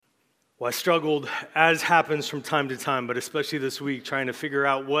Well, I struggled, as happens from time to time, but especially this week, trying to figure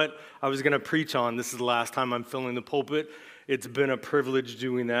out what I was going to preach on. This is the last time I'm filling the pulpit. It's been a privilege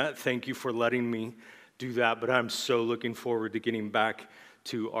doing that. Thank you for letting me do that, but I'm so looking forward to getting back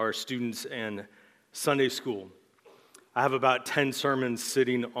to our students and Sunday school. I have about 10 sermons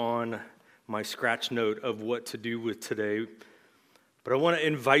sitting on my scratch note of what to do with today, but I want to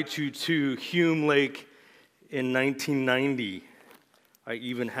invite you to Hume Lake in 1990. I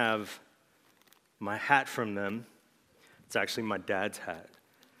even have my hat from them. It's actually my dad's hat,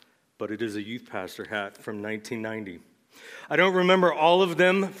 but it is a youth pastor hat from 1990. I don't remember all of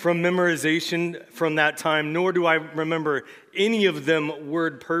them from memorization from that time, nor do I remember any of them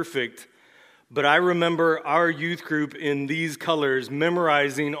word perfect, but I remember our youth group in these colors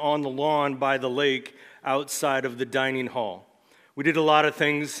memorizing on the lawn by the lake outside of the dining hall. We did a lot of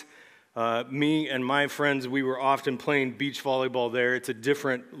things. Me and my friends, we were often playing beach volleyball there. It's a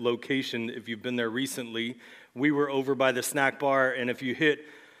different location if you've been there recently. We were over by the snack bar, and if you hit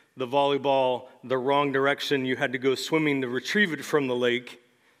the volleyball the wrong direction, you had to go swimming to retrieve it from the lake.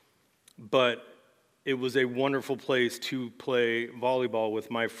 But it was a wonderful place to play volleyball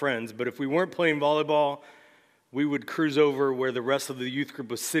with my friends. But if we weren't playing volleyball, we would cruise over where the rest of the youth group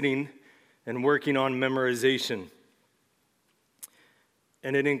was sitting and working on memorization.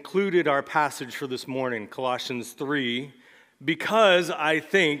 And it included our passage for this morning, Colossians 3, because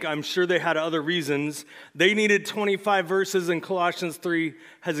I'm sure they had other reasons. They needed 25 verses, and Colossians 3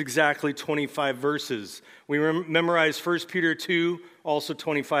 has exactly 25 verses. We memorized 1 Peter 2, also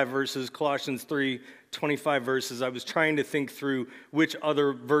 25 verses, Colossians 3, 25 verses. I was trying to think through which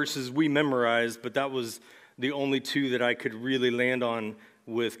other verses we memorized, but that was the only two that I could really land on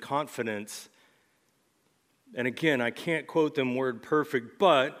with confidence. And again, I can't quote them word perfect,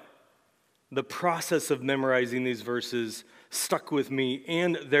 but the process of memorizing these verses stuck with me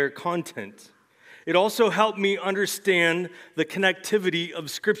and their content. It also helped me understand the connectivity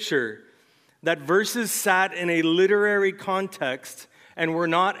of Scripture, that verses sat in a literary context and were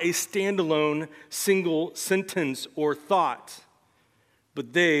not a standalone single sentence or thought,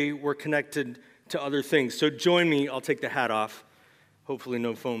 but they were connected to other things. So join me. I'll take the hat off. Hopefully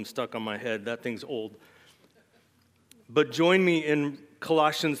no foam stuck on my head. That thing's old. But join me in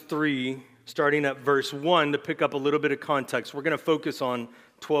Colossians 3, starting at verse 1, to pick up a little bit of context. We're going to focus on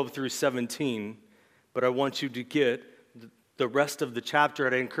 12 through 17, but I want you to get the rest of the chapter,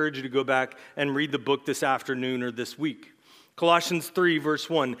 and I encourage you to go back and read the book this afternoon or this week. Colossians 3, verse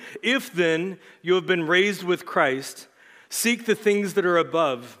 1, "If then you have been raised with Christ, seek the things that are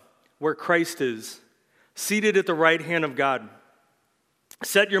above, where Christ is, seated at the right hand of God.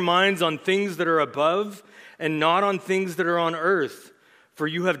 Set your minds on things that are above, and not on things that are on earth, for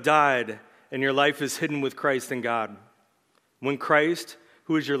you have died, and your life is hidden with Christ in God. When Christ,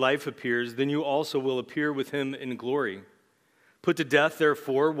 who is your life, appears, then you also will appear with him in glory. Put to death,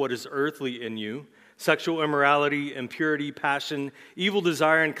 therefore, what is earthly in you, sexual immorality, impurity, passion, evil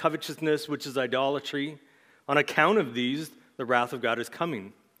desire, and covetousness, which is idolatry. On account of these, the wrath of God is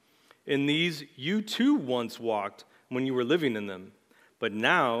coming. In these you too once walked when you were living in them, but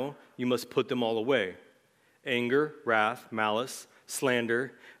now you must put them all away. Anger, wrath, malice,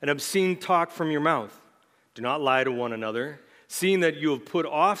 slander, and obscene talk from your mouth. Do not lie to one another, seeing that you have put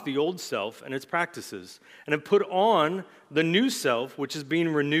off the old self and its practices, and have put on the new self, which is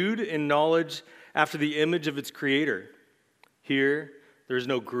being renewed in knowledge after the image of its creator. Here there is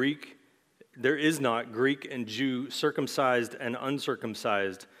not Greek and Jew, circumcised and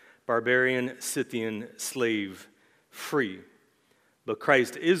uncircumcised, barbarian, Scythian, slave, free. But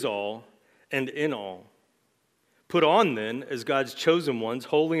Christ is all and in all. Put on, then, as God's chosen ones,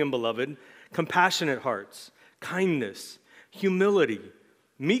 holy and beloved, compassionate hearts, kindness, humility,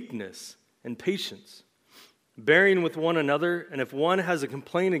 meekness, and patience, bearing with one another, and if one has a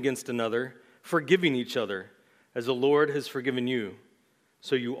complaint against another, forgiving each other, as the Lord has forgiven you,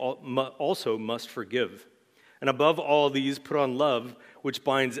 so you also must forgive. And above all these, put on love, which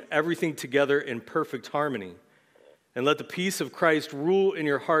binds everything together in perfect harmony. And let the peace of Christ rule in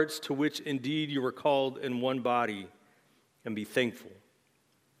your hearts, to which indeed you were called in one body, and be thankful.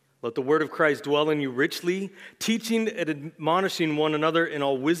 Let the word of Christ dwell in you richly, teaching and admonishing one another in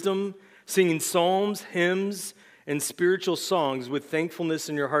all wisdom, singing psalms, hymns, and spiritual songs with thankfulness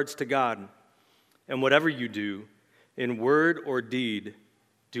in your hearts to God. And whatever you do, in word or deed,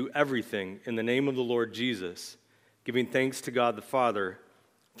 do everything in the name of the Lord Jesus, giving thanks to God the Father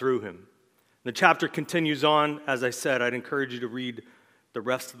through him." The chapter continues on. As I said, I'd encourage you to read the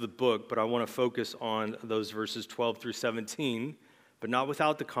rest of the book, but I want to focus on those verses 12 through 17, but not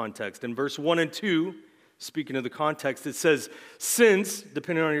without the context. In verse 1 and 2, speaking of the context, it says, since,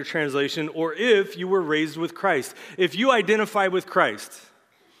 depending on your translation, or if you were raised with Christ. If you identify with Christ,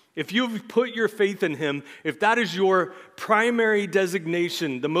 if you've put your faith in him, if that is your primary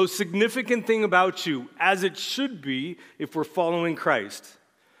designation, the most significant thing about you, as it should be if we're following Christ,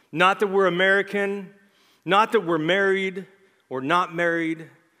 not that we're American, not that we're married or not married,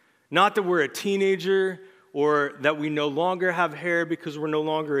 not that we're a teenager or that we no longer have hair because we're no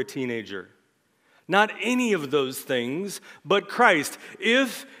longer a teenager. Not any of those things, but Christ.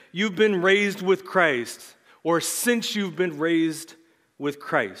 If you've been raised with Christ, or since you've been raised with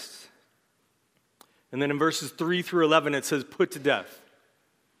Christ. And then in verses 3 through 11, it says, put to death.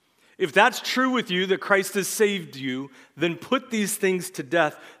 If that's true with you, that Christ has saved you, then put these things to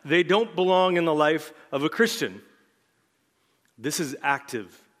death. They don't belong in the life of a Christian. This is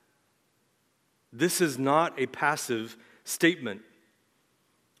active. This is not a passive statement.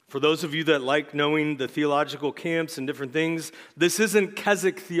 For those of you that like knowing the theological camps and different things, this isn't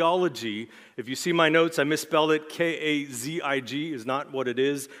Keswick theology. If you see my notes, I misspelled it. K-A-Z-I-G is not what it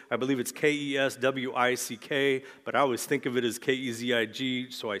is. I believe it's K-E-S-W-I-C-K, but I always think of it as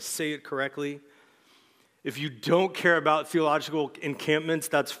K-E-Z-I-G, so I say it correctly. If you don't care about theological encampments,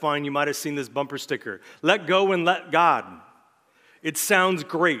 that's fine. You might have seen this bumper sticker. Let go and let God. It sounds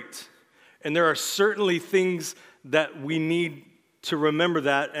great. And there are certainly things that we need to remember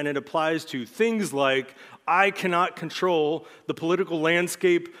that, and it applies to things like, I cannot control the political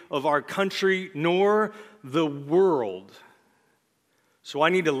landscape of our country nor the world. So I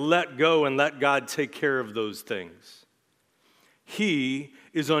need to let go and let God take care of those things. He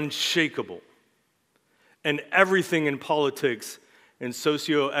is unshakable. And everything in politics and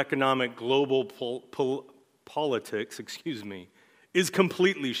socioeconomic global politics, is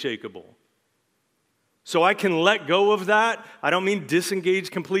completely shakeable. So I can let go of that. I don't mean disengage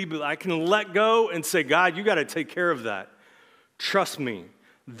completely, but I can let go and say, God, you got to take care of that. Trust me,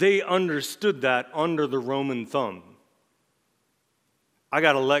 they understood that under the Roman thumb. I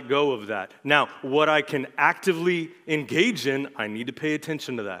got to let go of that. Now, what I can actively engage in, I need to pay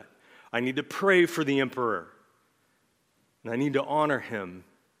attention to that. I need to pray for the emperor. And I need to honor him.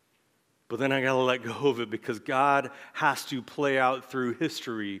 But then I got to let go of it because God has to play out through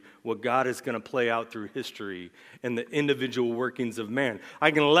history what God is going to play out through history and the individual workings of man.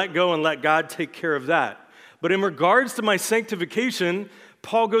 I can let go and let God take care of that. But in regards to my sanctification,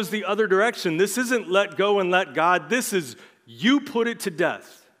 Paul goes the other direction. This isn't let go and let God. This is you put it to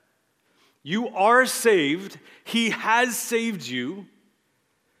death. You are saved. He has saved you.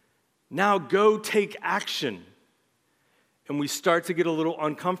 Now go take action. And we start to get a little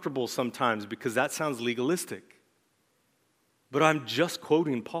uncomfortable sometimes because that sounds legalistic. But I'm just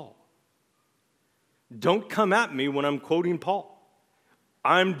quoting Paul. Don't come at me when I'm quoting Paul.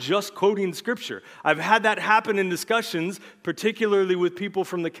 I'm just quoting Scripture. I've had that happen in discussions, particularly with people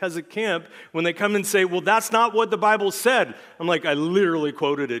from the Keswick camp, when they come and say, well, that's not what the Bible said. I'm like, I literally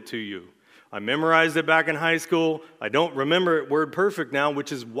quoted it to you. I memorized it back in high school. I don't remember it word perfect now,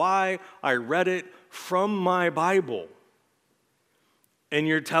 which is why I read it from my Bible. And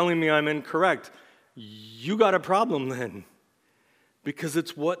you're telling me I'm incorrect. You got a problem then, because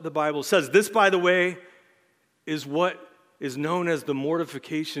it's what the Bible says. This, by the way, is what is known as the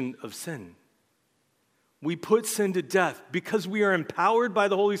mortification of sin. We put sin to death because we are empowered by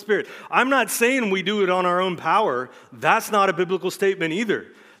the Holy Spirit. I'm not saying we do it on our own power. That's not a biblical statement either.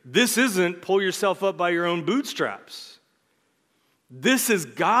 This isn't pull yourself up by your own bootstraps. This is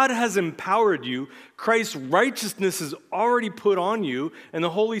God has empowered you. Christ's righteousness is already put on you, and the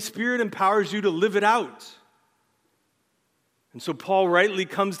Holy Spirit empowers you to live it out. And so Paul rightly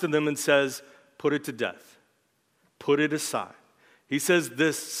comes to them and says, put it to death. Put it aside. He says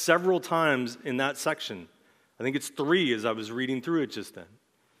this several times in that section. I think it's 3 as I was reading through it just then.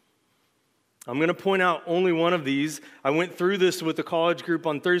 I'm going to point out only one of these. I went through this with the college group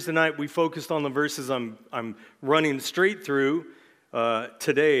on Thursday night. We focused on the verses I'm running straight through.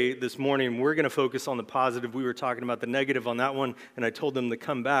 Today, this morning, we're going to focus on the positive. We were talking about the negative on that one, and I told them to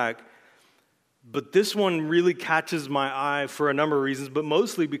come back. But this one really catches my eye for a number of reasons, but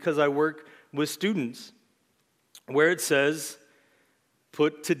mostly because I work with students, where it says,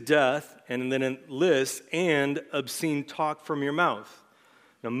 put to death, and then it lists, and obscene talk from your mouth.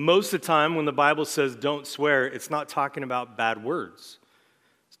 Now, most of the time when the Bible says don't swear, it's not talking about bad words.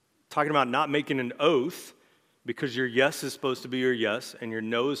 It's talking about not making an oath, because your yes is supposed to be your yes, and your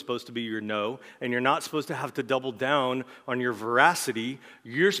no is supposed to be your no, and you're not supposed to have to double down on your veracity.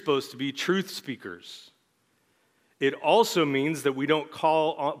 You're supposed to be truth speakers. It also means that we don't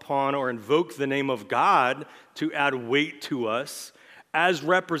call upon or invoke the name of God to add weight to us As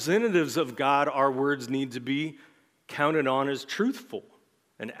representatives of God, our words need to be counted on as truthful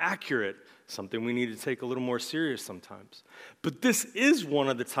and accurate, something we need to take a little more serious sometimes. But this is one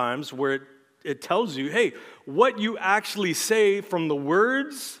of the times where it tells you, hey, what you actually say, from the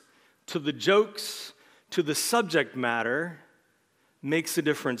words to the jokes to the subject matter, makes a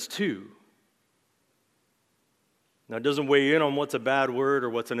difference too. Now, it doesn't weigh in on what's a bad word or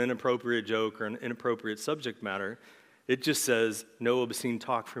what's an inappropriate joke or an inappropriate subject matter. It just says, no obscene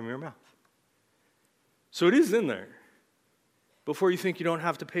talk from your mouth. So it is in there. Before you think you don't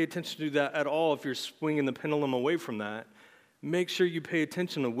have to pay attention to that at all, if you're swinging the pendulum away from that, make sure you pay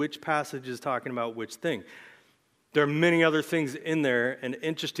attention to which passage is talking about which thing. There are many other things in there, and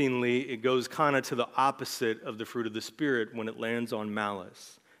interestingly, it goes kind of to the opposite of the fruit of the Spirit when it lands on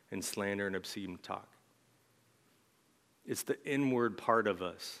malice and slander and obscene talk. It's the inward part of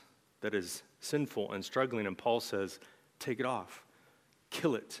us that is sinful and struggling, and Paul says, take it off,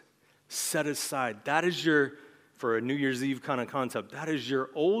 kill it, set aside. That is your, for a New Year's Eve kind of concept, that is your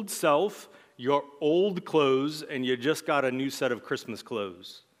old self, your old clothes, and you just got a new set of Christmas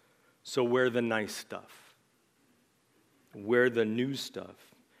clothes. So wear the nice stuff. Wear the new stuff.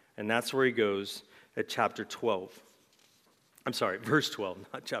 And that's where he goes at chapter 12. I'm sorry, verse 12,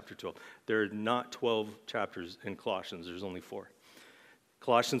 not chapter 12. There are not 12 chapters in Colossians. There's only 4.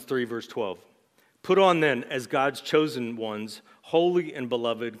 Colossians 3, verse 12. Put on then, as God's chosen ones, holy and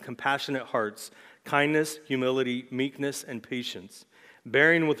beloved, compassionate hearts, kindness, humility, meekness, and patience,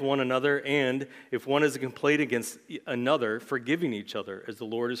 bearing with one another, and if one has a complaint against another, forgiving each other, as the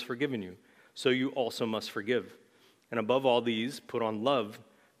Lord has forgiven you. So you also must forgive. And above all these, put on love,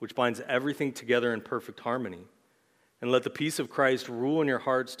 which binds everything together in perfect harmony. And let the peace of Christ rule in your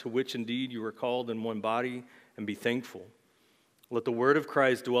hearts, to which indeed you were called in one body, and be thankful. Let the word of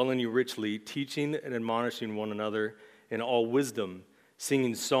Christ dwell in you richly, teaching and admonishing one another in all wisdom,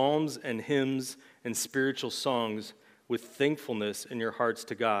 singing psalms and hymns and spiritual songs with thankfulness in your hearts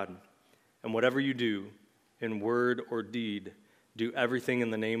to God. And whatever you do, in word or deed, do everything in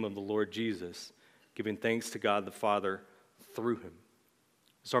the name of the Lord Jesus, giving thanks to God the Father through him.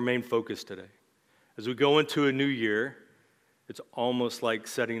 It's our main focus today. As we go into a new year, it's almost like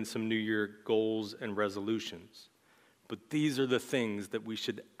setting some New Year goals and resolutions. But these are the things that we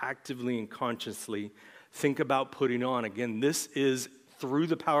should actively and consciously think about putting on. Again, this is, through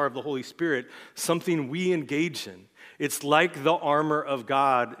the power of the Holy Spirit, something we engage in. It's like the armor of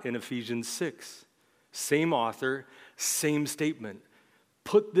God in Ephesians 6. Same author, same statement.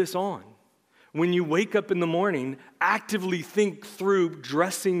 Put this on. When you wake up in the morning, actively think through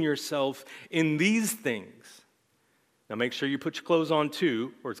dressing yourself in these things. Now make sure you put your clothes on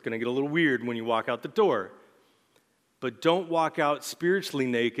too, or it's going to get a little weird when you walk out the door. But don't walk out spiritually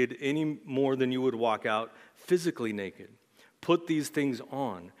naked any more than you would walk out physically naked. Put these things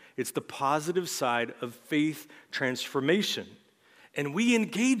on. It's the positive side of faith transformation. And we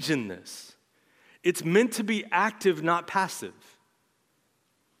engage in this. It's meant to be active, not passive.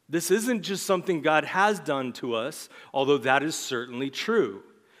 This isn't just something God has done to us, although that is certainly true.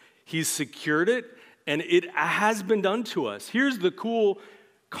 He's secured it, and it has been done to us. Here's the cool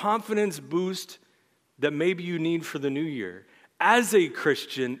confidence boost that maybe you need for the new year. As a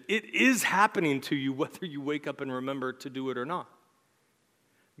Christian, it is happening to you whether you wake up and remember to do it or not.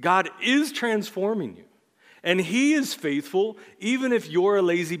 God is transforming you, and he is faithful even if you're a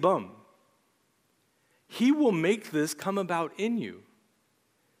lazy bum. He will make this come about in you.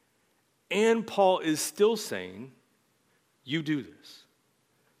 And Paul is still saying, you do this.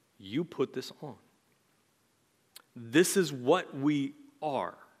 You put this on. This is what we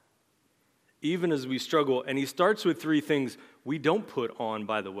are, even as we struggle. And he starts with 3 things we don't put on,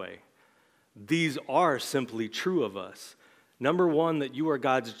 by the way. These are simply true of us. Number 1, that you are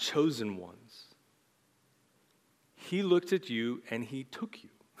God's chosen ones. He looked at you and he took you.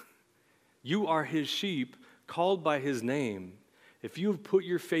 You are his sheep, called by his name. If you have put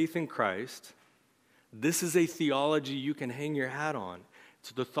your faith in Christ, this is a theology you can hang your hat on.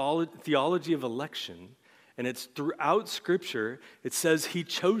 It's the theology of election, and it's throughout Scripture. It says he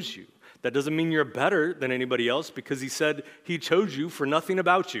chose you. That doesn't mean you're better than anybody else, because he said he chose you for nothing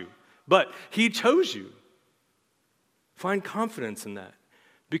about you. But he chose you. Find confidence in that.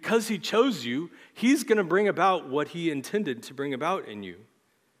 Because he chose you, he's going to bring about what he intended to bring about in you.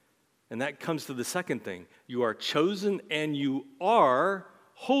 And that comes to the second thing. You are chosen and you are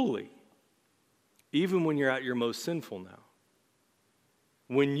holy, even when you're at your most sinful now.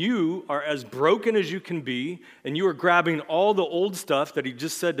 When you are as broken as you can be, and you are grabbing all the old stuff that he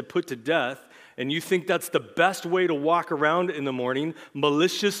just said to put to death, and you think that's the best way to walk around in the morning,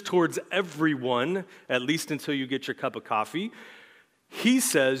 malicious towards everyone, at least until you get your cup of coffee, he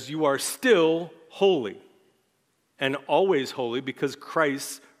says you are still holy and always holy because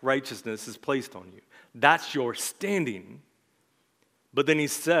Christ's righteousness is placed on you. That's your standing. But then he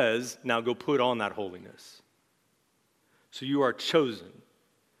says, now go put on that holiness. So you are chosen.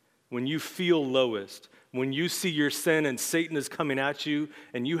 When you feel lowest, when you see your sin and Satan is coming at you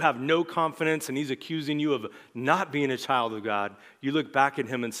and you have no confidence and he's accusing you of not being a child of God, you look back at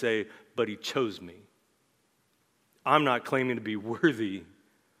him and say, but he chose me. I'm not claiming to be worthy.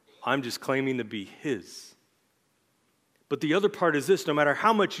 I'm just claiming to be his. But the other part is this: no matter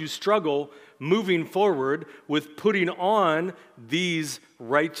how much you struggle moving forward with putting on these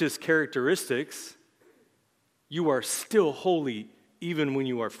righteous characteristics, you are still holy even when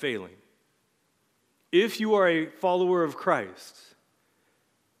you are failing. If you are a follower of Christ,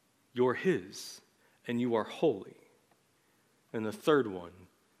 you're his and you are holy. And the third one,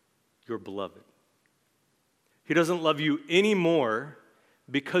 you're beloved. He doesn't love you anymore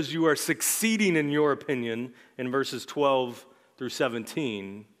because you are succeeding in your opinion in verses 12 through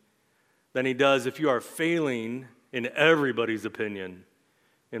 17 than he does if you are failing in everybody's opinion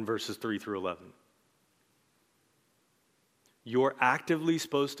in verses 3 through 11. You're actively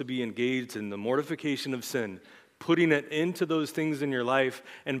supposed to be engaged in the mortification of sin, putting it into those things in your life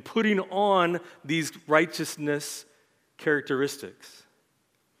and putting on these righteousness characteristics.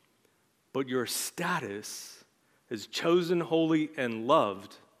 But your status as chosen, holy, and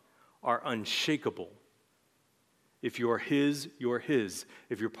loved are unshakable. If you are his, you're his.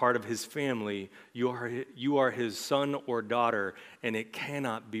 If you're part of his family, you are his son or daughter, and it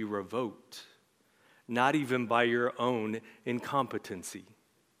cannot be revoked. Not even by your own incompetency.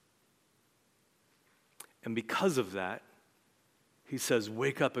 And because of that, he says,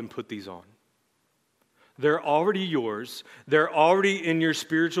 wake up and put these on. They're already yours. They're already in your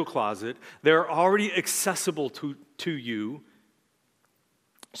spiritual closet. They're already accessible to you.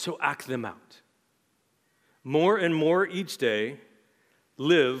 So act them out. More and more each day,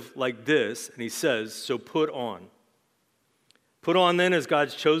 live like this. And he says, so put on. Put on then as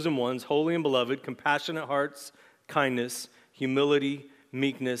God's chosen ones, holy and beloved, compassionate hearts, kindness, humility,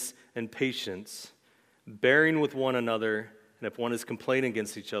 meekness, and patience, bearing with one another, and if one is complaining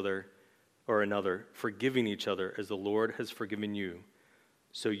against each other or another, forgiving each other as the Lord has forgiven you,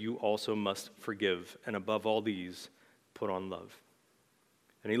 so you also must forgive. And above all these, put on love.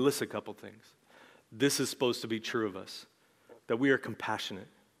 And he lists a couple things. This is supposed to be true of us, that we are compassionate.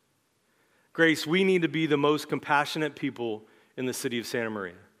 Grace, we need to be the most compassionate people in the city of Santa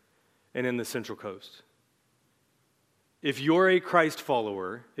Maria and in the Central Coast. If you're a Christ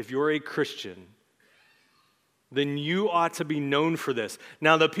follower, if you're a Christian, then you ought to be known for this.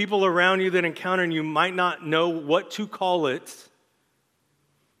 Now, the people around you that encounter you might not know what to call it,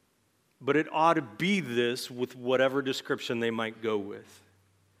 but it ought to be this with whatever description they might go with.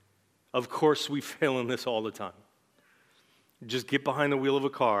 Of course, we fail in this all the time. Just get behind the wheel of a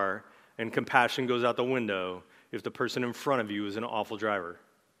car and compassion goes out the window if the person in front of you is an awful driver.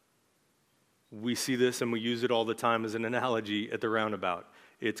 We see this and we use it all the time as an analogy at the roundabout.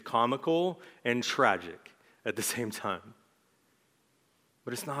 It's comical and tragic at the same time.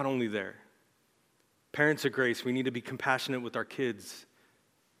 But it's not only there. Parents of grace, we need to be compassionate with our kids.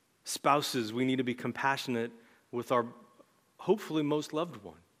 Spouses, we need to be compassionate with our hopefully most loved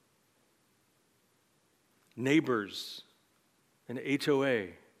one. Neighbors and HOA.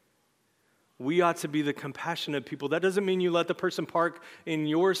 We ought to be the compassionate people. That doesn't mean you let the person park in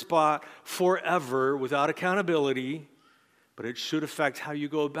your spot forever without accountability, but it should affect how you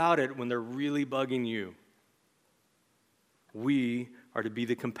go about it when they're really bugging you. We are to be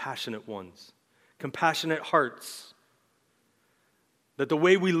the compassionate ones, compassionate hearts. That the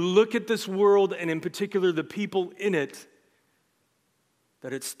way we look at this world, and in particular the people in it,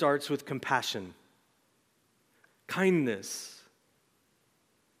 that it starts with compassion, kindness.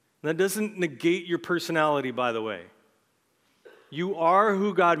 That doesn't negate your personality, by the way. You are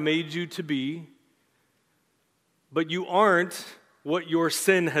who God made you to be, but you aren't what your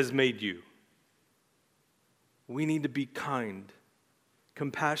sin has made you. We need to be kind,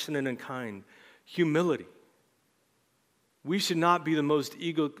 compassionate and kind. Humility. We should not be the most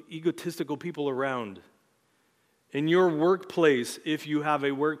egotistical people around. In your workplace, if you have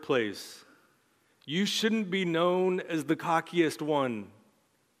a workplace, you shouldn't be known as the cockiest one.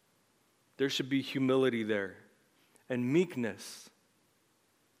 There should be humility there and meekness.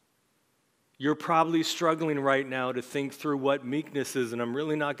 You're probably struggling right now to think through what meekness is, and I'm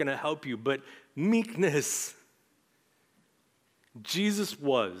really not going to help you, but meekness. Jesus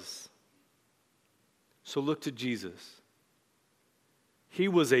was. So look to Jesus. He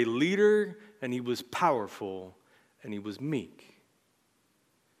was a leader, and he was powerful, and he was meek.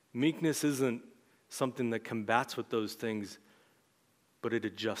 Meekness isn't something that combats with those things, but it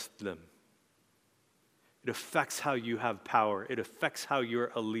adjusts them. It affects how you have power. It affects how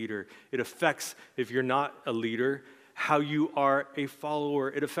you're a leader. It affects, if you're not a leader, how you are a follower.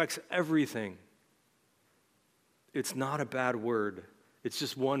 It affects everything. It's not a bad word. It's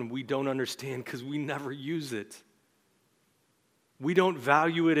just one we don't understand because we never use it. We don't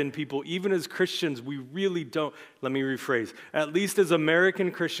value it in people. Even as Christians, we really don't. Let me rephrase. At least as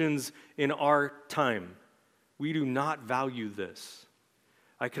American Christians in our time, we do not value this.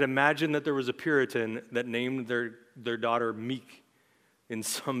 I could imagine that there was a Puritan that named their daughter Meek in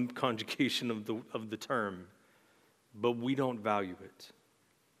some conjugation of the term, but we don't value it.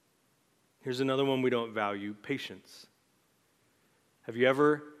 Here's another one we don't value, patience. Have you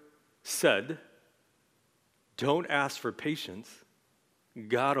ever said, don't ask for patience,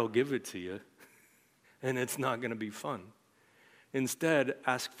 God will give it to you, and it's not going to be fun. Instead,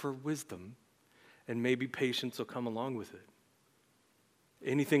 ask for wisdom, and maybe patience will come along with it.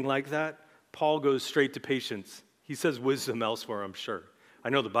 Anything like that? Paul goes straight to patience. He says wisdom elsewhere, I'm sure. I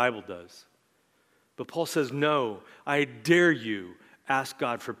know the Bible does. But Paul says, no, I dare you, ask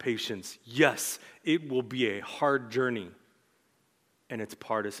God for patience. Yes, it will be a hard journey, and it's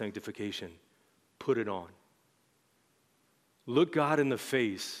part of sanctification. Put it on. Look God in the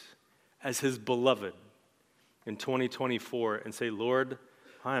face as his beloved in 2024 and say, Lord,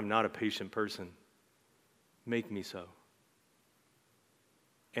 I am not a patient person. Make me so.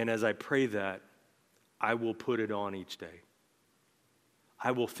 And as I pray that, I will put it on each day.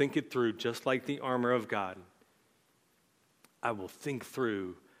 I will think it through just like the armor of God. I will think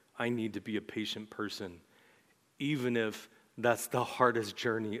through, I need to be a patient person, even if that's the hardest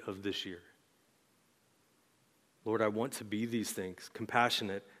journey of this year. Lord, I want to be these things: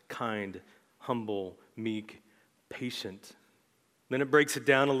 compassionate, kind, humble, meek, patient. Then it breaks it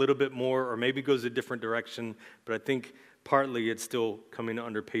down a little bit more, or maybe goes a different direction, but I think partly it's still coming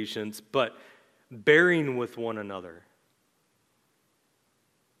under patience, but bearing with one another.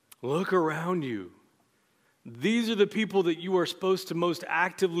 Look around you. These are the people that you are supposed to most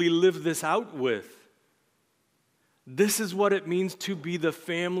actively live this out with. This is what it means to be the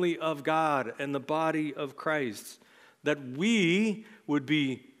family of God and the body of Christ. That we would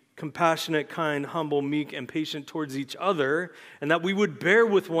be compassionate, kind, humble, meek, and patient towards each other, and that we would bear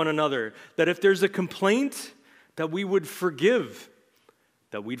with one another. That if there's a complaint, that we would forgive.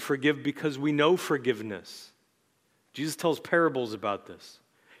 That we'd forgive because we know forgiveness. Jesus tells parables about this.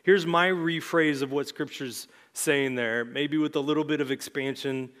 Here's my rephrase of what Scripture's saying there, maybe with a little bit of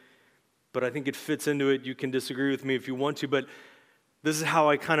expansion, but I think it fits into it. You can disagree with me if you want to, but this is how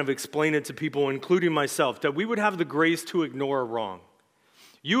I kind of explain it to people, including myself, that we would have the grace to ignore a wrong.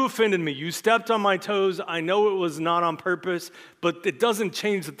 You offended me. You stepped on my toes. I know it was not on purpose, but it doesn't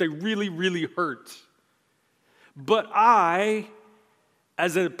change that they really, really hurt. But I,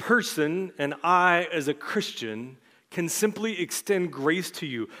 as a person, and I, as a Christian, can simply extend grace to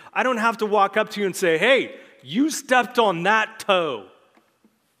you. I don't have to walk up to you and say, hey, you stepped on that toe.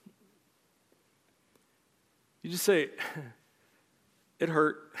 You just say, it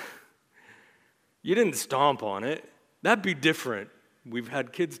hurt. You didn't stomp on it. That'd be different. We've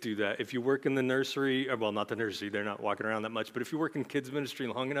had kids do that. If you work in the nursery, well, not the nursery, they're not walking around that much, but if you work in kids ministry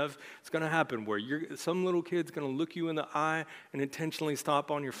long enough, it's going to happen where some little kid's going to look you in the eye and intentionally stomp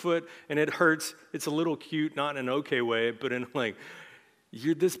on your foot, and it hurts. It's a little cute, not in an okay way, but in like,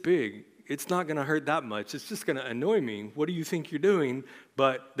 you're this big. It's not going to hurt that much. It's just going to annoy me. What do you think you're doing?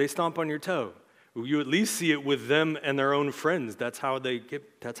 But they stomp on your toe. You at least see it with them and their own friends. That's how they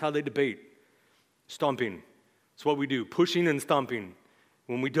debate. Stomping. It's what we do, pushing and stomping.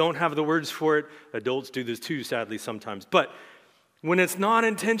 When we don't have the words for it, adults do this too, sadly, sometimes. But when it's not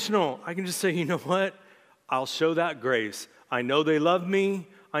intentional, I can just say, you know what? I'll show that grace. I know they love me.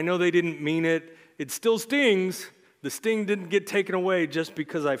 I know they didn't mean it. It still stings. The sting didn't get taken away just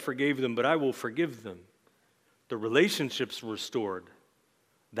because I forgave them, but I will forgive them. The relationship's restored.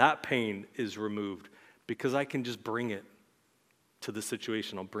 That pain is removed because I can just bring it to the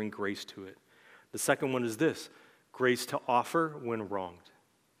situation. I'll bring grace to it. The second one is this: grace to offer when wronged.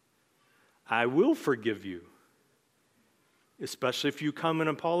 I will forgive you, especially if you come and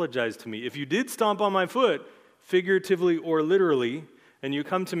apologize to me. If you did stomp on my foot, figuratively or literally, and you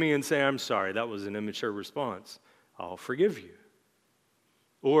come to me and say, I'm sorry, that was an immature response, I'll forgive you.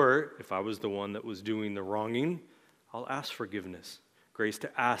 Or if I was the one that was doing the wronging, I'll ask forgiveness. Grace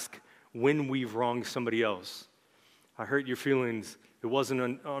to ask when we've wronged somebody else. I hurt your feelings. It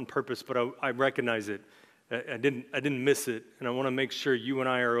wasn't on purpose, but I recognize it. I didn't miss it, and I want to make sure you and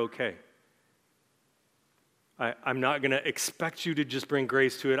I are okay. I'm not going to expect you to just bring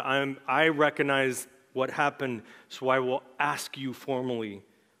grace to it. I recognize what happened, so I will ask you formally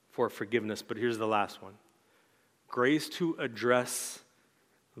for forgiveness. But here's the last one. Grace to address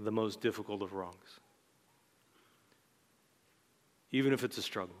the most difficult of wrongs, even if it's a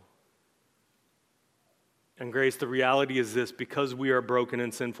struggle. And grace, the reality is this: because we are broken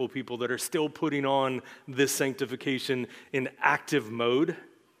and sinful people that are still putting on this sanctification in active mode,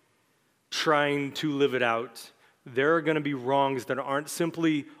 trying to live it out, there are going to be wrongs that aren't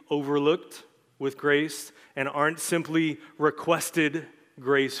simply overlooked with grace and aren't simply requested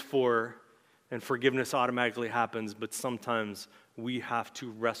grace for, and forgiveness automatically happens, but sometimes we have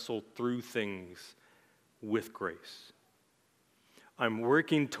to wrestle through things with grace. I'm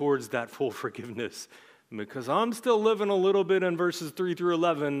working towards that full forgiveness because I'm still living a little bit in verses 3 through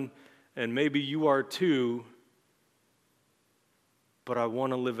 11, and maybe you are too, but I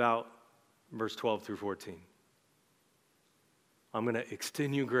want to live out verse 12 through 14. I'm going to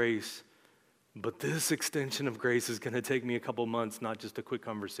extend you grace, but this extension of grace is going to take me a couple months, not just a quick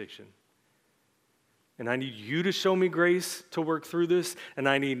conversation. And I need you to show me grace to work through this, and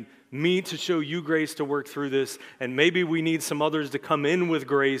I need me to show you grace to work through this, and maybe we need some others to come in with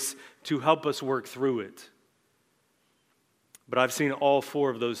grace to help us work through it. But I've seen all four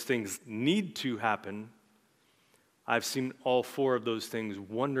of those things need to happen. I've seen all four of those things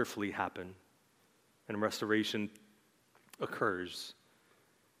wonderfully happen, and restoration occurs.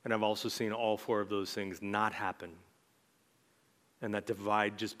 And I've also seen all four of those things not happen, and that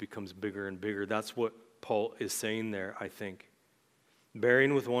divide just becomes bigger and bigger. That's what Paul is saying there, I think.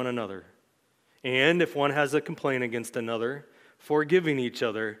 Bearing with one another. And if one has a complaint against another, forgiving each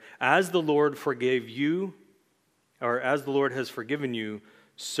other, as the Lord forgave you, or as the Lord has forgiven you,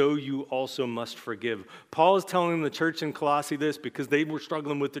 so you also must forgive. Paul is telling the church in Colossae this because they were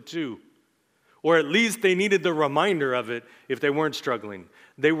struggling with it too. Or at least they needed the reminder of it if they weren't struggling.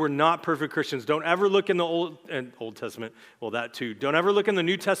 They were not perfect Christians. Don't ever look in the Old Testament. Well, that too. Don't ever look in the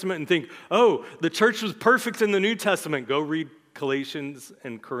New Testament and think, oh, the church was perfect in the New Testament. Go read Galatians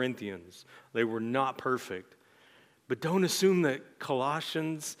and Corinthians. They were not perfect. But don't assume that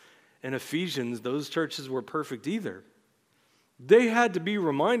Colossians and Ephesians, those churches were perfect either. They had to be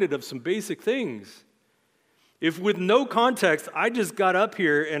reminded of some basic things. If with no context, I just got up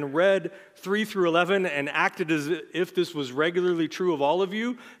here and read 3 through 11 and acted as if this was regularly true of all of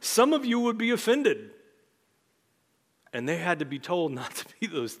you, some of you would be offended. And they had to be told not to be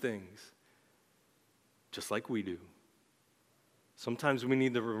those things, just like we do. Sometimes we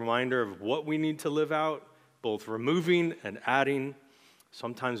need the reminder of what we need to live out, both removing and adding.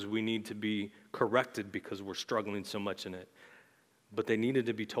 Sometimes we need to be corrected because we're struggling so much in it. But they needed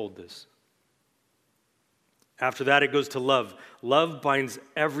to be told this. After that, it goes to love. Love binds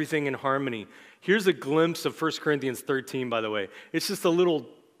everything in harmony. Here's a glimpse of 1 Corinthians 13, by the way. It's just a little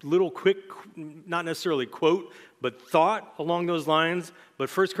quick, not necessarily quote, but thought along those lines.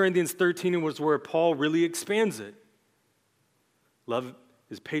 But 1 Corinthians 13 was where Paul really expands it. Love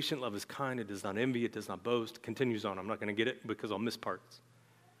is patient, love is kind, it does not envy, it does not boast. Continues on. I'm not going to get it because I'll miss parts.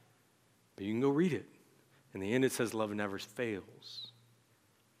 But you can go read it. In the end, it says love never fails.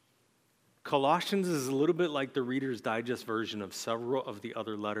 Colossians is a little bit like the Reader's Digest version of several of the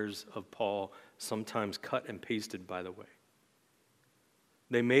other letters of Paul, sometimes cut and pasted, by the way.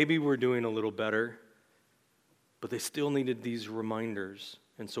 They maybe were doing a little better, but they still needed these reminders.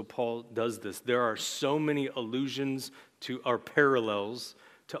 And so Paul does this. There are so many allusions to our parallels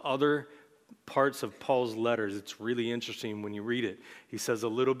to other parts of Paul's letters. It's really interesting when you read it. He says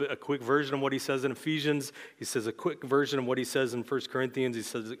a quick version of what he says in Ephesians. He says a quick version of what he says in 1 Corinthians. He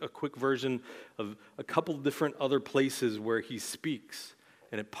says a quick version of a couple different other places where he speaks.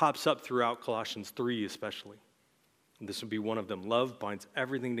 And it pops up throughout Colossians 3 especially. And this would be one of them. Love binds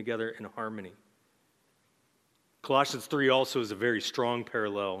everything together in harmony. Colossians 3 also is a very strong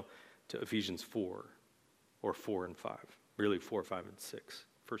parallel to Ephesians 4, or 4 and 5. Really 4, 5, and 6.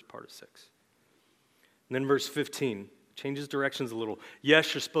 First part of 6. And then verse 15 changes directions a little.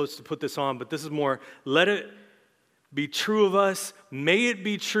 Yes, you're supposed to put this on, but this is more, let it be true of us. May it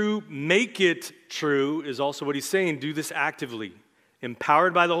be true. Make it true is also what he's saying. Do this actively.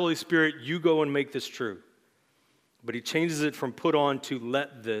 Empowered by the Holy Spirit, you go and make this true. But he changes it from put on to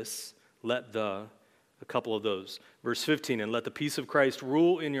let this, let the, a couple of those. Verse 15, and let the peace of Christ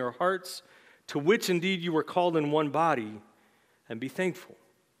rule in your hearts, to which indeed you were called in one body, and be thankful.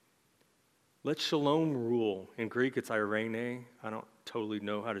 Let shalom rule. In Greek, it's irene. I don't totally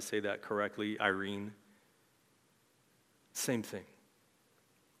know how to say that correctly. Irene. Same thing.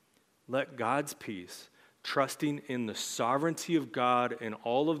 Let God's peace, trusting in the sovereignty of God and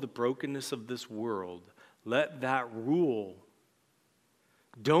all of the brokenness of this world, Let that rule.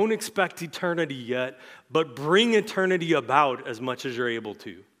 Don't expect eternity yet, but bring eternity about as much as you're able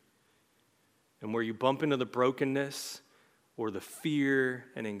to. And where you bump into the brokenness or the fear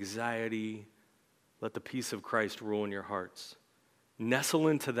and anxiety, let the peace of Christ rule in your hearts. Nestle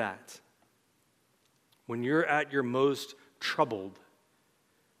into that. When you're at your most troubled,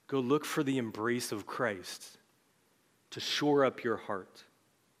 go look for the embrace of Christ to shore up your heart.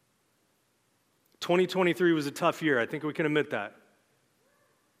 2023 was a tough year. I think we can admit that.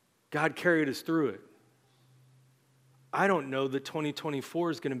 God carried us through it. I don't know that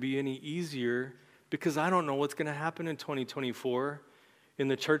 2024 is going to be any easier because I don't know what's going to happen in 2024 in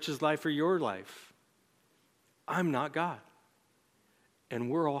the church's life or your life. I'm not God. And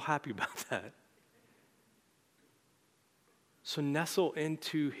we're all happy about that. So nestle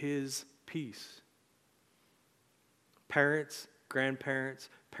into his peace. Parents, grandparents,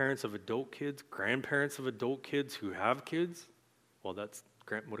 parents of adult kids, grandparents of adult kids who have kids. Well, that's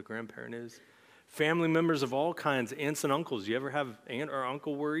what a grandparent is. Family members of all kinds, aunts and uncles. You ever have aunt or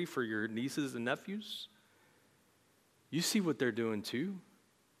uncle worry for your nieces and nephews? You see what they're doing too.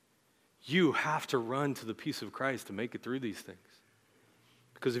 You have to run to the peace of Christ to make it through these things.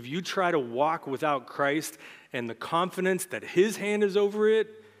 Because if you try to walk without Christ and the confidence that his hand is over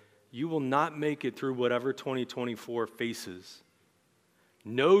it, you will not make it through whatever 2024 faces.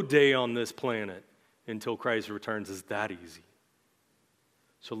 No day on this planet until Christ returns is that easy.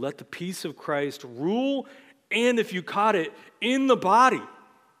 So let the peace of Christ rule, and if you caught it, in the body.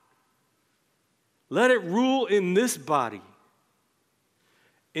 Let it rule in this body,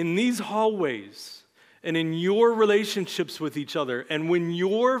 in these hallways, and in your relationships with each other. And when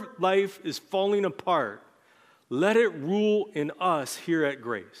your life is falling apart, let it rule in us here at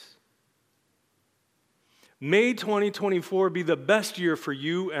Grace. May 2024 be the best year for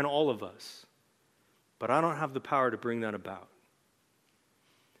you and all of us. But I don't have the power to bring that about.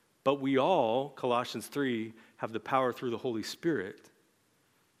 But we all, Colossians 3, have the power through the Holy Spirit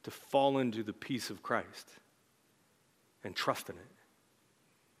to fall into the peace of Christ and trust in it.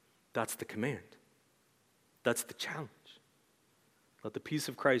 That's the command. That's the challenge. Let the peace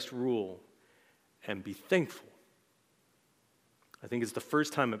of Christ rule and be thankful. I think it's the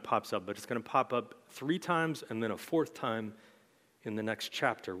first time it pops up, but it's going to pop up 3 times and then a 4th time in the next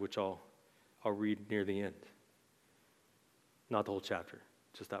chapter, which I'll read near the end. Not the whole chapter,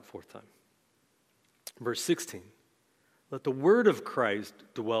 just that 4th time. Verse 16, let the word of Christ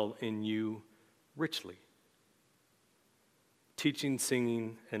dwell in you richly. Teaching,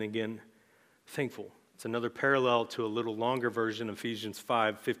 singing, and again, thankful. It's another parallel to a little longer version of Ephesians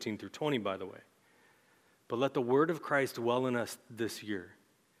 5, 15 through 20, by the way. But let the word of Christ dwell in us this year.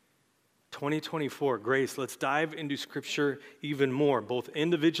 2024, Grace, let's dive into Scripture even more, both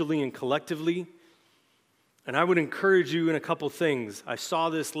individually and collectively. And I would encourage you in a couple things. I saw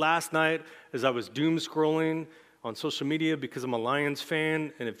this last night as I was doom scrolling on social media because I'm a Lions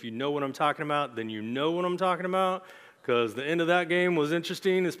fan. And if you know what I'm talking about, then you know what I'm talking about. Because the end of that game was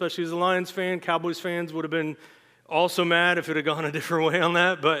interesting, especially as a Lions fan. Cowboys fans would have been also mad if it had gone a different way on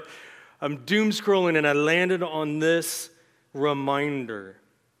that. But I'm doom scrolling and I landed on this reminder.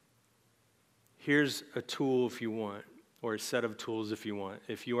 Here's a tool if you want, or a set of tools if you want,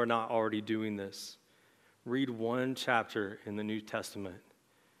 if you are not already doing this. Read 1 chapter in the New Testament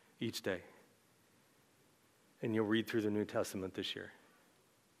each day. And you'll read through the New Testament this year.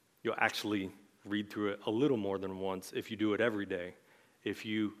 You'll actually read through it a little more than once if you do it every day. If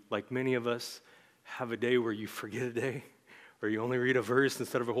you, like many of us, have a day where you forget a day, or you only read a verse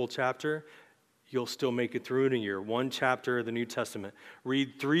instead of a whole chapter, you'll still make it through in a year. 1 chapter of the New Testament.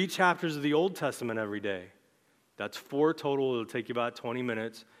 Read 3 chapters of the Old Testament every day. That's 4 total. It'll take you about 20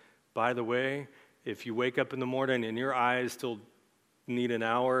 minutes. By the way, if you wake up in the morning and your eyes still need an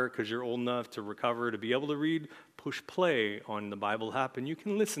hour because you're old enough to recover to be able to read, push play on the Bible app and you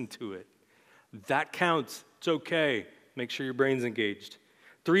can listen to it. That counts. It's okay. Make sure your brain's engaged.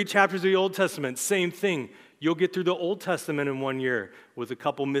 3 chapters of the Old Testament, same thing. You'll get through the Old Testament in 1 year with a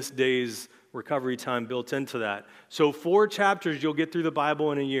couple missed days recovery time built into that. So 4 chapters, you'll get through the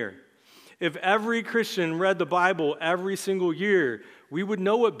Bible in a year. If every Christian read the Bible every single year, we would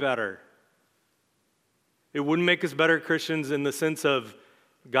know it better. It wouldn't make us better Christians in the sense of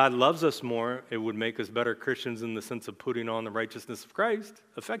God loves us more. It would make us better Christians in the sense of putting on the righteousness of Christ,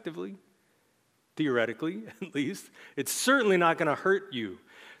 effectively, theoretically at least. It's certainly not going to hurt you.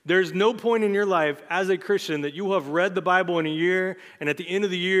 There's no point in your life as a Christian that you have read the Bible in a year and at the end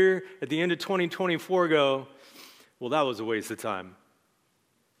of the year, at the end of 2024 go, well, that was a waste of time.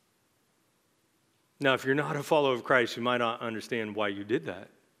 Now, if you're not a follower of Christ, you might not understand why you did that.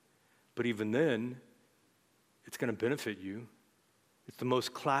 But even then, it's going to benefit you. It's the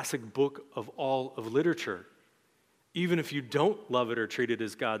most classic book of all of literature, even if you don't love it or treat it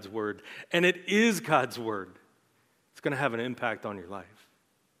as God's word. And it is God's word. It's going to have an impact on your life.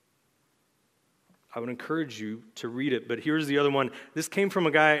 I would encourage you to read it, but here's the other one. This came from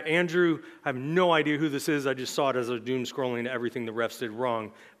a guy, Andrew. I have no idea who this is. I just saw it as I was doom scrolling to everything the refs did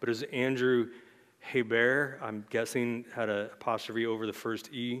wrong. But it was Andrew Barr. I'm guessing had an apostrophe over the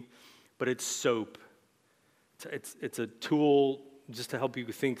first E. But it's SOAP. It's a tool just to help you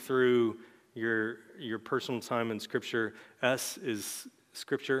think through your personal time in Scripture. S is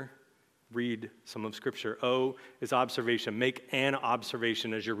Scripture. Read some of Scripture. O is observation. Make an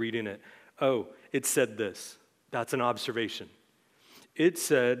observation as you're reading it. Oh, it said this. That's an observation. It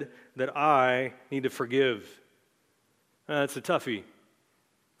said that I need to forgive. That's a toughie.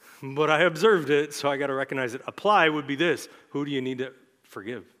 But I observed it, so I got to recognize it. Apply would be this. Who do you need to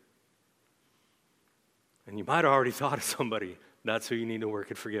forgive? And you might have already thought of somebody. That's who you need to work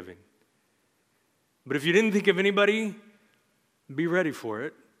at forgiving. But if you didn't think of anybody, be ready for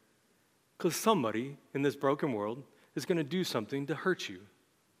it. Because somebody in this broken world is going to do something to hurt you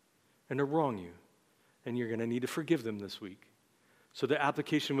and to wrong you. And you're going to need to forgive them this week. So the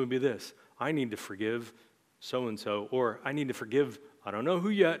application would be this. I need to forgive so-and-so, or I need to forgive, I don't know who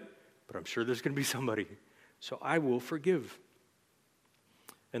yet, but I'm sure there's going to be somebody. So I will forgive.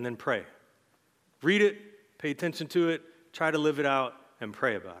 And then pray. Read it, pay attention to it, try to live it out, and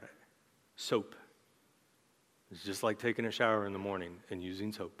pray about it. Soap. It's just like taking a shower in the morning and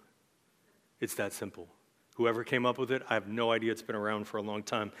using soap. It's that simple. Whoever came up with it, I have no idea. It's been around for a long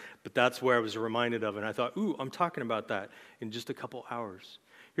time. But that's where I was reminded of it. And I thought, ooh, I'm talking about that in just a couple hours.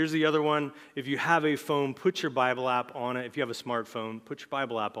 Here's the other one. If you have a phone, put your Bible app on it. If you have a smartphone, put your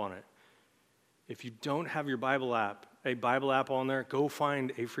Bible app on it. If you don't have your Bible app, a Bible app on there, go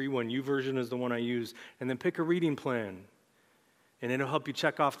find a free one. YouVersion is the one I use. And then pick a reading plan. And it'll help you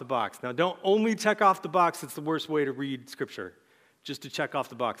check off the box. Now, don't only check off the box. It's the worst way to read Scripture. Just to check off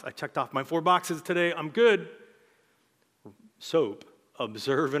the box. I checked off my 4 boxes today. I'm good. SOAP,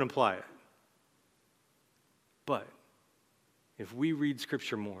 observe and apply it. But if we read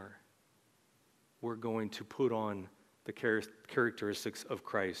Scripture more, we're going to put on the characteristics of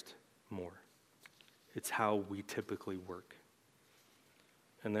Christ more. It's how we typically work.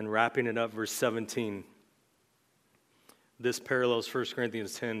 And then wrapping it up, verse 17. This parallels 1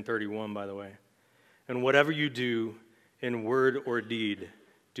 Corinthians 10:31, by the way. And whatever you do, in word or deed,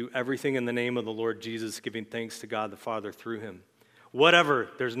 do everything in the name of the Lord Jesus, giving thanks to God the Father through him. Whatever,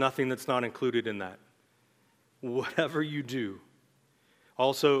 there's nothing that's not included in that. Whatever you do.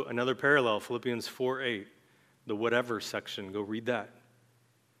 Also, another parallel, Philippians 4:8, the whatever section, go read that.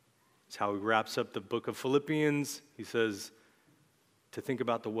 It's how he wraps up the book of Philippians. He says to think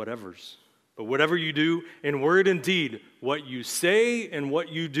about the whatevers. But whatever you do in word and deed, what you say and what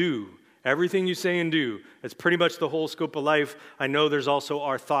you do, everything you say and do, it's pretty much the whole scope of life. I know there's also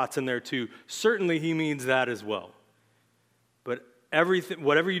our thoughts in there too. Certainly he means that as well. But everything,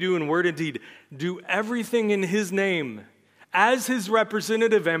 whatever you do in word and deed, do everything in his name as his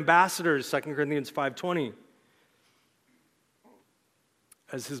representative ambassadors, 2 Corinthians 5:20.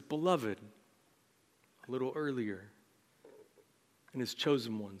 As his beloved, a little earlier, and his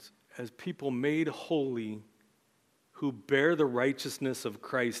chosen ones, as people made holy who bear the righteousness of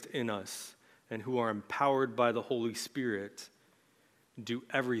Christ in us and who are empowered by the Holy Spirit, do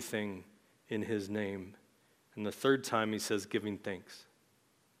everything in his name. And the third time he says, giving thanks.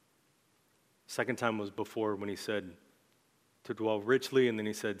 Second time was before when he said to dwell richly, and then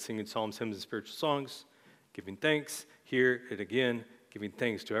he said singing psalms, hymns, and spiritual songs, giving thanks. Here it again, giving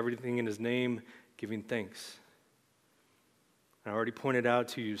thanks. Do everything in his name, giving thanks. I already pointed out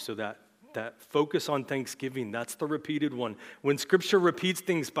to you, so that focus on thanksgiving, that's the repeated one. When Scripture repeats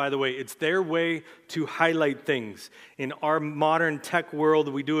things, by the way, it's their way to highlight things. In our modern tech world,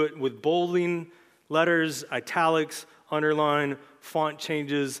 we do it with bolding, letters, italics, underline, font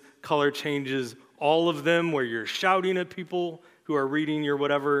changes, color changes, all of them where you're shouting at people who are reading your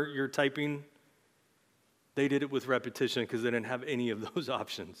whatever you're typing. They did it with repetition because they didn't have any of those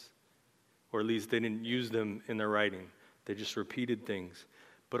options. Or at least they didn't use them in their writing. They just repeated things.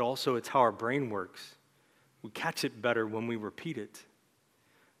 But also it's how our brain works. We catch it better when we repeat it.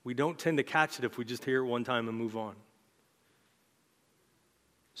 We don't tend to catch it if we just hear it one time and move on.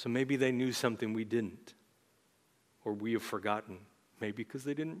 So maybe they knew something we didn't, or we have forgotten, maybe because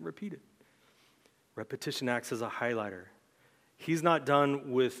they didn't repeat it. Repetition acts as a highlighter. He's not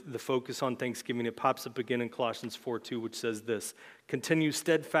done with the focus on thanksgiving. It pops up again in Colossians 4:2, which says this: continue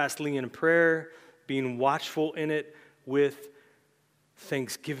steadfastly in prayer, being watchful in it with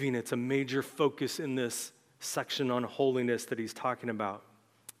thanksgiving. It's a major focus in this section on holiness that he's talking about,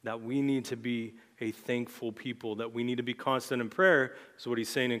 that we need to be a thankful people, that we need to be constant in prayer, is what he's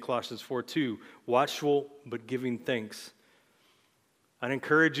saying in Colossians 4:2, watchful but giving thanks. I'd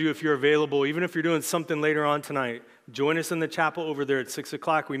encourage you, if you're available, even if you're doing something later on tonight, join us in the chapel over there at 6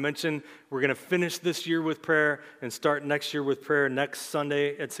 o'clock. We mentioned we're going to finish this year with prayer and start next year with prayer next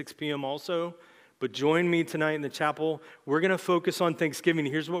Sunday at 6 p.m. also. But join me tonight in the chapel. We're going to focus on Thanksgiving.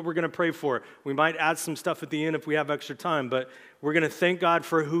 Here's what we're going to pray for. We might add some stuff at the end if we have extra time, but we're going to thank God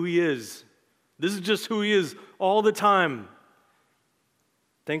for who he is. This is just who he is all the time.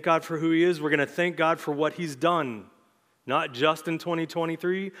 Thank God for who he is. We're going to thank God for what he's done, not just in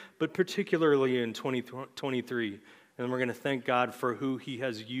 2023, but particularly in 2023. And we're going to thank God for who he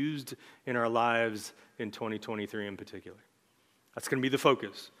has used in our lives in 2023 in particular. That's going to be the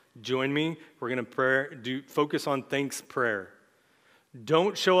focus. Join me. We're going to focus on thanks prayer.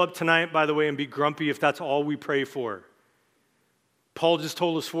 Don't show up tonight, by the way, and be grumpy if that's all we pray for. Paul just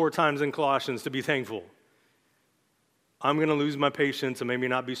told us 4 times in Colossians to be thankful. I'm going to lose my patience and maybe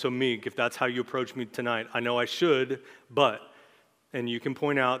not be so meek if that's how you approach me tonight. I know I should, and you can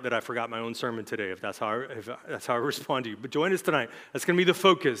point out that I forgot my own sermon today if that's how I respond to you. But join us tonight. That's going to be the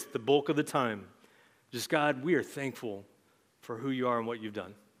focus, the bulk of the time. Just, God, we are thankful for who you are and what you've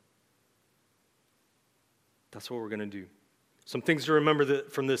done. That's what we're going to do. Some things to remember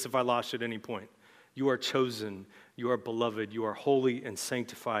from this if I lost you at any point. You are chosen, you are beloved, you are holy and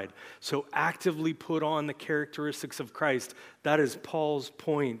sanctified. So actively put on the characteristics of Christ. That is Paul's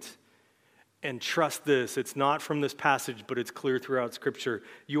point. And trust this, it's not from this passage, but it's clear throughout Scripture.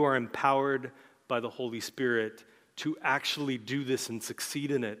 You are empowered by the Holy Spirit to actually do this and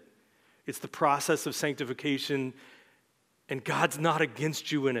succeed in it. It's the process of sanctification, and God's not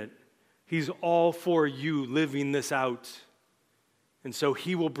against you in it. He's all for you living this out. And so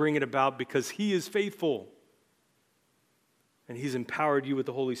he will bring it about because he is faithful. And he's empowered you with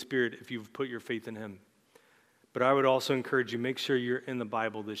the Holy Spirit if you've put your faith in him. But I would also encourage you, make sure you're in the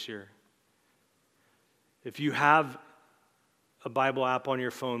Bible this year. If you have a Bible app on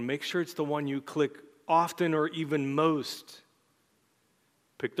your phone, make sure it's the one you click often or even most.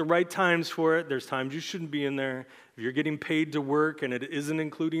 Pick the right times for it. There's times you shouldn't be in there. If you're getting paid to work and it isn't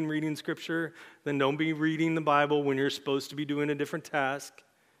including reading Scripture, then don't be reading the Bible when you're supposed to be doing a different task.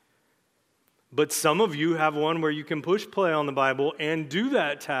 But some of you have one where you can push play on the Bible and do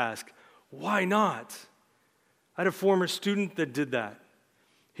that task. Why not? I had a former student that did that.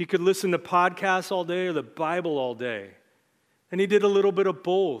 He could listen to podcasts all day or the Bible all day. And he did a little bit of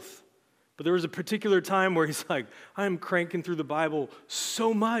both. But there was a particular time where he's like, I'm cranking through the Bible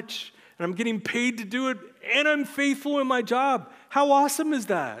so much, and I'm getting paid to do it, and I'm faithful in my job. How awesome is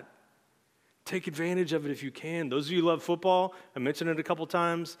that? Take advantage of it if you can. Those of you who love football, I mentioned it a couple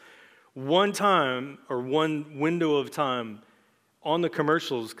times. One time, or one window of time, on the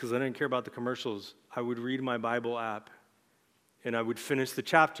commercials, because I didn't care about the commercials, I would read my Bible app, and I would finish the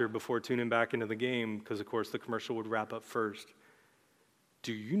chapter before tuning back into the game, because, of course, the commercial would wrap up first.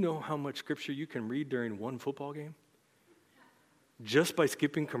 Do you know how much Scripture you can read during one football game? Just by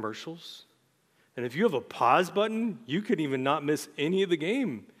skipping commercials? And if you have a pause button, you could even not miss any of the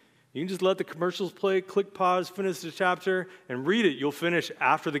game. You can just let the commercials play, click pause, finish the chapter, and read it. You'll finish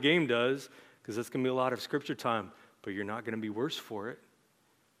after the game does, because that's going to be a lot of Scripture time, but you're not going to be worse for it.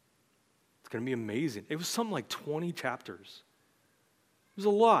 It's going to be amazing. It was something like 20 chapters. It was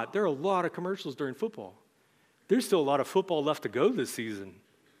a lot. There are a lot of commercials during football. There's still a lot of football left to go this season.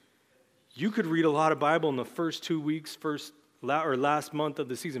 You could read a lot of Bible in the first 2 weeks, last month of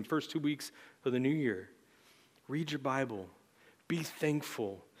the season, first 2 weeks of the new year. Read your Bible. Be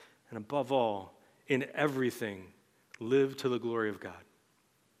thankful. And above all, in everything, live to the glory of God.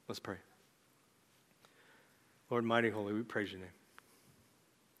 Let's pray. Lord, mighty holy, we praise your name.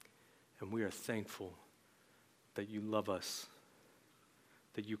 And we are thankful that you love us,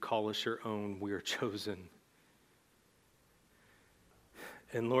 that you call us your own. We are chosen.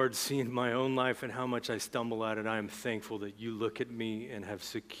 And Lord, seeing my own life and how much I stumble at it, I am thankful that you look at me and have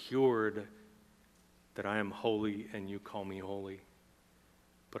secured that I am holy and you call me holy.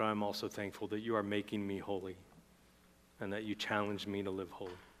 But I am also thankful that you are making me holy and that you challenge me to live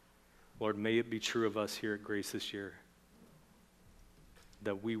holy. Lord, may it be true of us here at Grace this year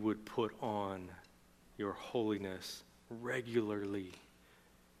that we would put on your holiness regularly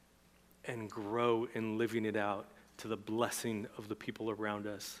and grow in living it out to the blessing of the people around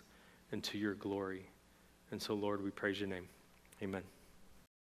us and to your glory. And so, Lord, we praise your name. Amen.